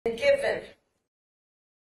And given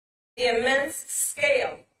the immense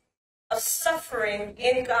scale of suffering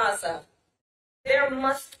in Gaza, there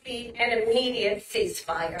must be an immediate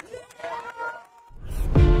ceasefire.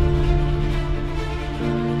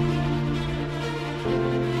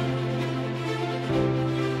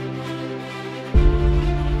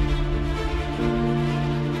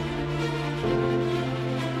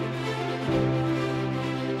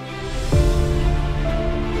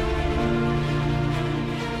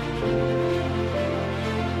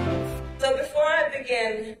 So before I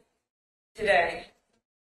begin today,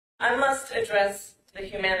 I must address the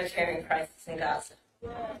humanitarian crisis in Gaza.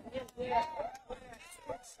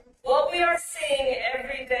 What we are seeing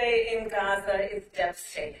every day in Gaza is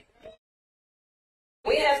devastating.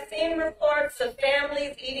 We have seen reports of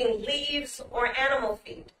families eating leaves or animal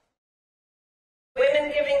feed,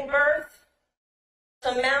 women giving birth to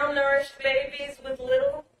malnourished babies with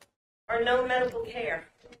little or no medical care,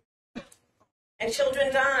 and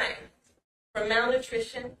children dying from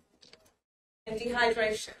malnutrition and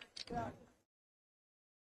dehydration.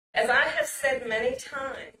 As I have said many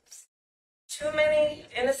times, too many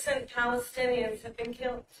innocent Palestinians have been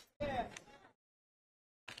killed.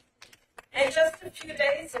 And just a few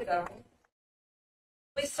days ago,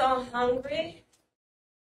 we saw hungry,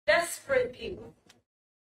 desperate people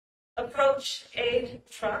approach aid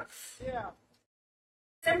trucks,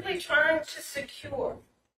 simply trying to secure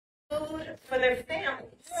food for their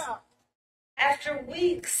families after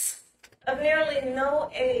weeks of nearly no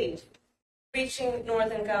aid reaching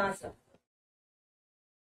northern Gaza.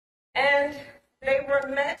 And they were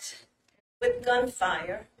met with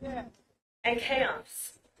gunfire and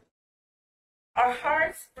chaos. Our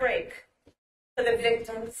hearts break for the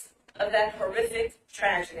victims of that horrific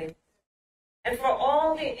tragedy and for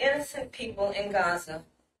all the innocent people in Gaza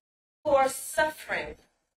who are suffering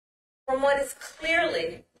from what is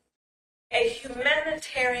clearly a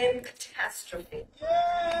humanitarian catastrophe.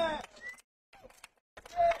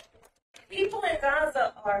 People in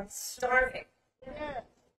Gaza are starving.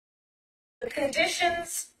 The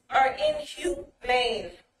conditions are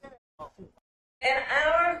inhumane. And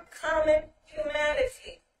our common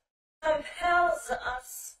humanity compels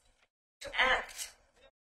us to act.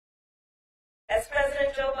 As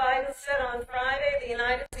President Joe Biden said on Friday, the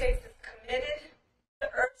United States is committed to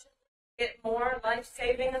urgently get more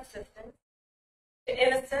life-saving assistance to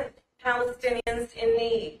innocent Palestinians in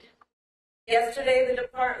need. Yesterday, the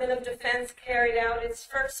Department of Defense carried out its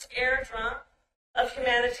first airdrop of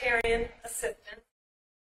humanitarian assistance,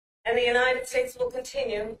 and the United States will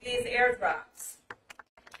continue these airdrops.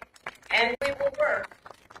 And we will work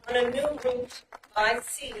on a new route by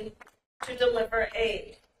sea to deliver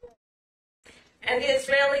aid. And the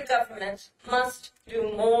Israeli government must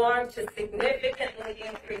do more to significantly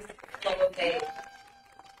increase the flow of aid.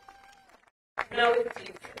 No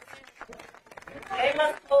excuses. They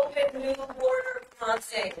must open new border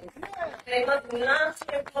crossings. They must not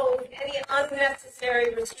impose any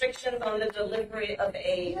unnecessary restrictions on the delivery of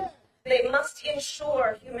aid. They must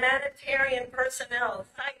ensure humanitarian personnel,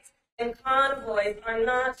 sites, and convoys are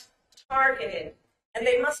not targeted. And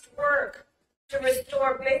they must work to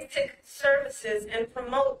restore basic services and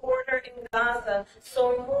promote order in Gaza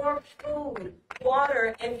so more food,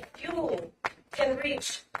 water, and fuel can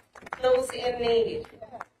reach those in need.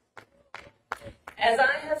 As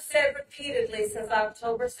I have said repeatedly since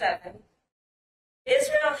October 7,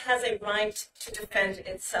 Israel has a right to defend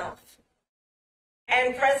itself.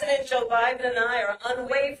 And President Joe Biden and I are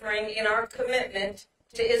unwavering in our commitment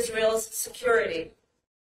to Israel's security.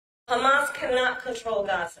 Hamas cannot control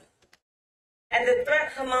Gaza. And the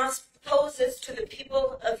threat Hamas poses to the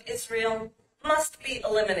people of Israel must be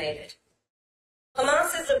eliminated.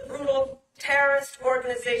 Hamas is a brutal terrorist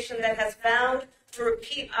organization that has vowed to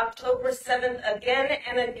repeat October 7th again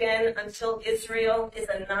and again until Israel is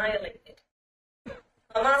annihilated.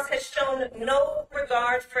 Hamas has shown no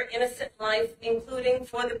regard for innocent life, including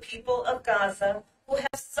for the people of Gaza, who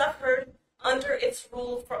have suffered under its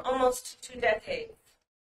rule for almost 2 decades.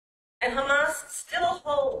 And Hamas still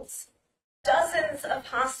holds dozens of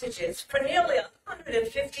hostages for nearly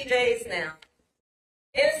 150 days now.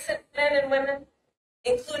 Innocent men and women,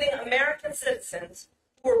 including American citizens,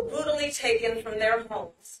 who were brutally taken from their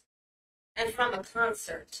homes and from a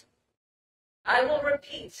concert. I will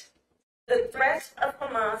repeat, the threat of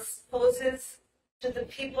Hamas poses to the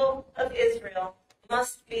people of Israel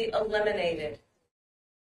must be eliminated.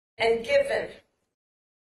 And given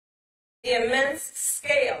the immense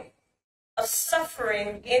scale of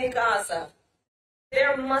suffering in Gaza,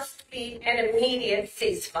 there must be an immediate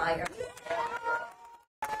ceasefire.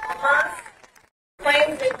 Hamas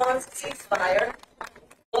claims it wants a ceasefire,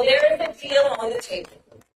 Well, there is a deal on the table.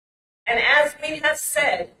 And as we have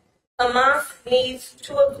said, Hamas needs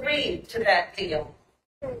to agree to that deal.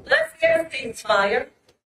 Let's get a ceasefire.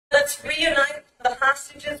 Let's reunite the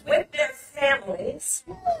hostages with their families.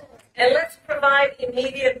 And let's provide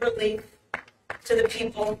immediate relief to the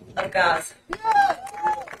people of Gaza.